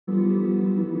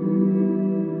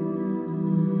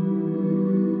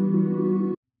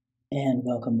And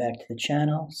welcome back to the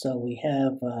channel. So we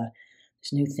have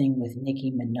this new thing with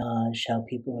Nicki Minaj, how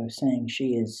people are saying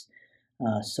she is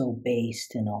so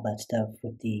based and all that stuff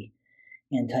with the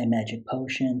anti-magic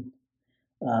potion.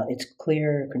 It's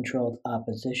clear, controlled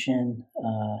opposition.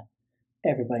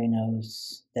 Everybody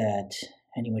knows that,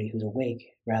 anybody who's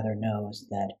awake rather knows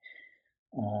that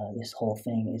this whole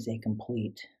thing is a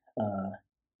complete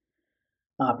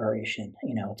operation.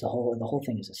 You know, the whole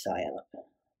thing is a psyop.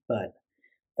 But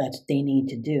that's what they need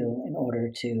to do in order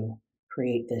to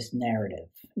create this narrative.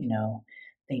 You know,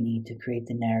 they need to create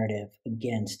the narrative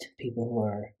against people who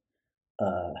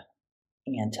are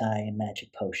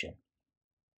anti-magic potion.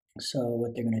 So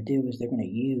what they're going to do is they're going to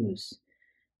use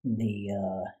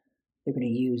they're going to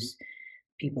use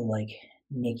people like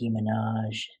Nicki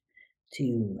Minaj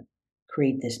to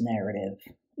create this narrative.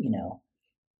 You know,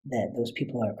 that those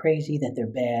people are crazy, that they're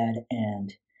bad,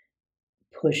 and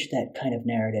push that kind of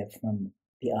narrative from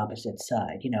the opposite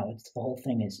side. You know, it's the whole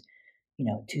thing is, you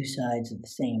know, two sides of the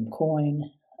same coin.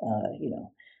 You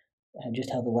know,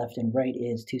 just how the left and right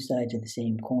is two sides of the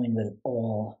same coin, but it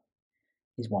all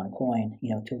is one coin.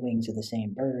 You know, two wings of the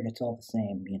same bird. It's all the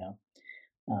same. You know,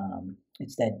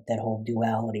 it's that whole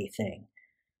duality thing.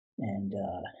 And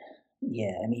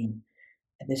yeah, I mean,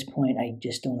 at this point, I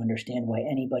just don't understand why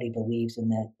anybody believes in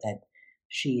that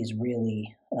she is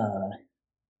really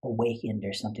awakened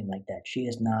or something like that. She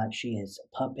is not. She is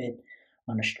a puppet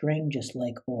on a string, just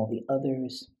like all the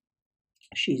others.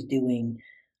 She's doing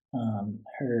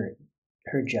her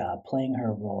job, playing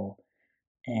her role,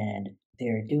 and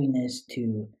they're doing this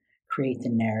to create the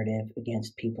narrative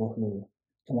against people who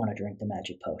don't want to drink the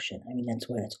magic potion. I mean, that's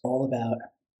what it's all about.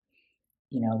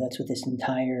 You know, that's what this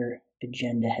entire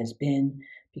agenda has been,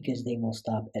 because they will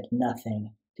stop at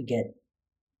nothing to get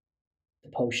the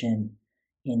potion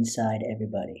inside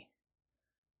everybody.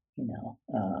 You know,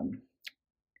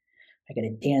 I got to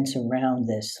dance around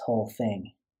this whole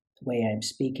thing the way I'm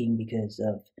speaking because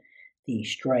of the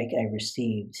strike I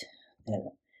received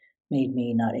that made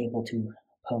me not able to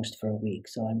post for a week.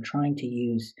 So I'm trying to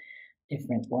use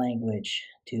different language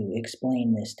to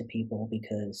explain this to people,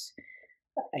 because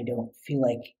I don't feel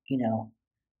like, you know,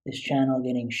 this channel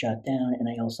getting shut down, and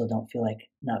I also don't feel like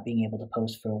not being able to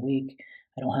post for a week.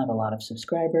 I don't have a lot of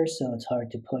subscribers, so it's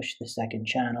hard to push the second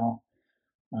channel.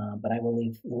 But I will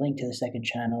leave the link to the second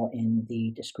channel in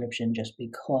the description, just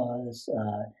because,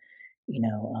 you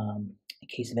know, in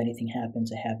case if anything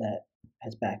happens, I have that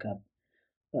as backup.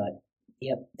 But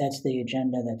yep, that's the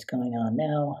agenda that's going on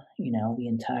now. You know, the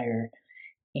entire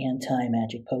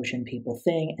anti-magic potion people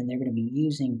thing, and they're going to be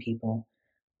using people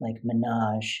like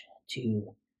Minaj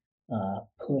to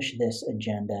push this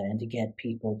agenda and to get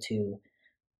people to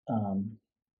um,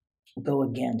 go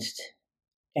against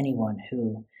anyone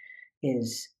who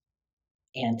is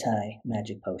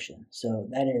anti-magic potion. So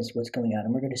that is what's going on,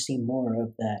 and we're going to see more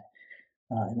of that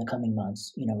in the coming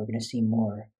months. You know, we're going to see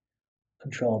more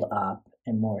controlled op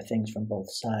and more things from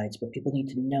both sides, but people need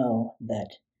to know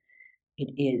that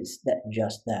it is that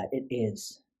just that. It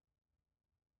is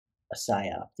a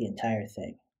psyop, the entire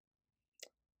thing.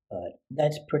 But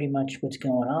that's pretty much what's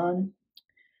going on.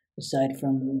 Aside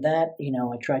from that, you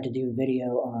know, I tried to do a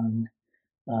video on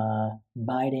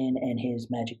Biden and his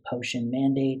magic potion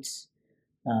mandates.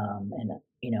 And,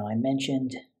 you know, I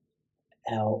mentioned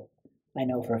how I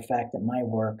know for a fact that my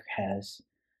work has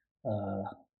uh,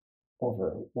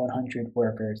 over 100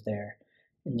 workers there,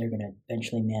 and they're going to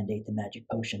eventually mandate the magic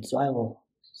potion. So I will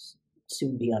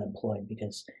soon be unemployed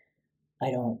because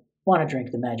I don't want to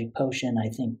drink the magic potion. I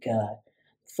think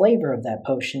flavor of that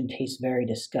potion tastes very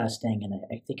disgusting, and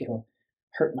I think it'll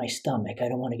hurt my stomach. I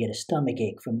don't want to get a stomach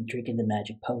ache from drinking the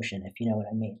magic potion, if you know what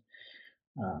I mean.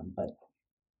 But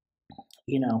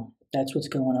you know, that's what's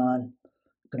going on.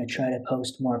 I'm going to try to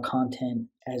post more content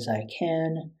as I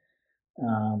can.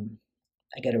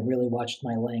 I got to really watch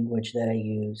my language that I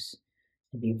use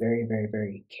and be very, very,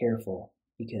 very careful,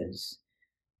 because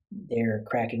they're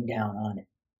cracking down on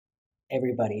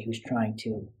everybody who's trying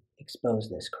to expose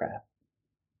this crap.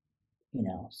 You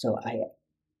know, so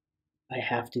I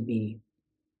have to be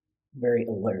very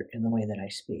alert in the way that I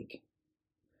speak.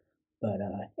 But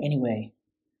anyway,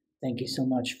 thank you so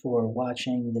much for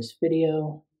watching this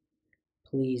video.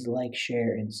 Please like,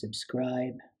 share, and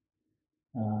subscribe.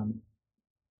 Um,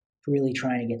 really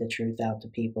trying to get the truth out to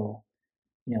people.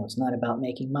 You know, it's not about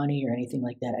making money or anything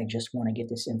like that. I just want to get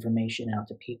this information out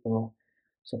to people.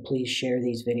 So please share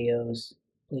these videos.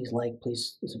 Please like,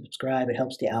 please subscribe. It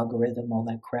helps the algorithm, all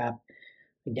that crap.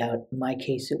 I doubt in my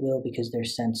case it will, because they're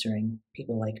censoring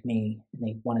people like me, and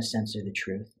they want to censor the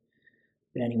truth.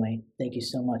 But anyway, thank you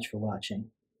so much for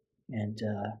watching, and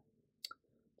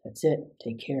That's it.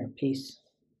 Take care. Peace.